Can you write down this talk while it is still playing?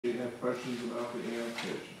you have questions about the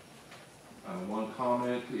annexation? One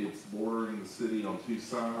comment, it's bordering the city on two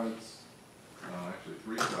sides, actually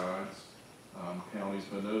three sides. County's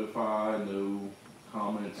been notified, no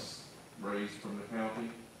comments raised from the county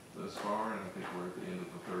thus far, and I think we're at the end of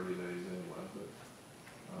the 30 days anyway, but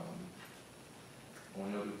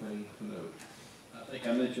only other thing to note. I think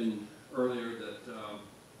I mentioned earlier that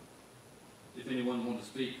if anyone wants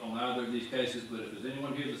to speak on either of these cases, but if there's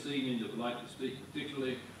anyone here this evening that would like to speak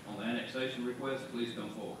particularly on the annexation request, please come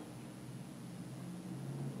forward.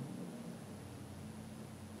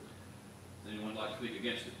 Does anyone like to speak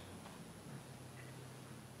against it?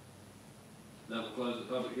 That will close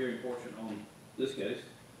the public hearing portion on this case.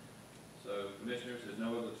 So, commissioners, there's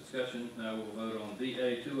no other discussion. Now we'll vote on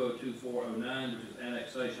VA-2024-09, which is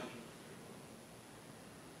annexation.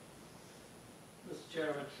 Mr.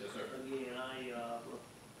 Chairman. Yes, sir. Again, I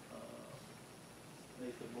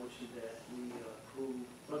make the motion that we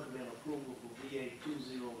recommend approval for VA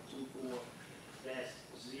 2024-09 as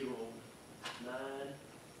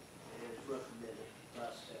recommended by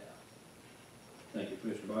staff. Thank you,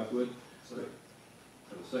 Commissioner Blackwood.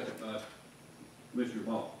 Have a second by Commissioner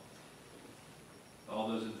Ball. All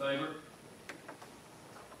those in favor?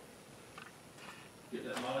 Get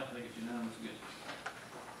that, Molly? I think it's unanimous against.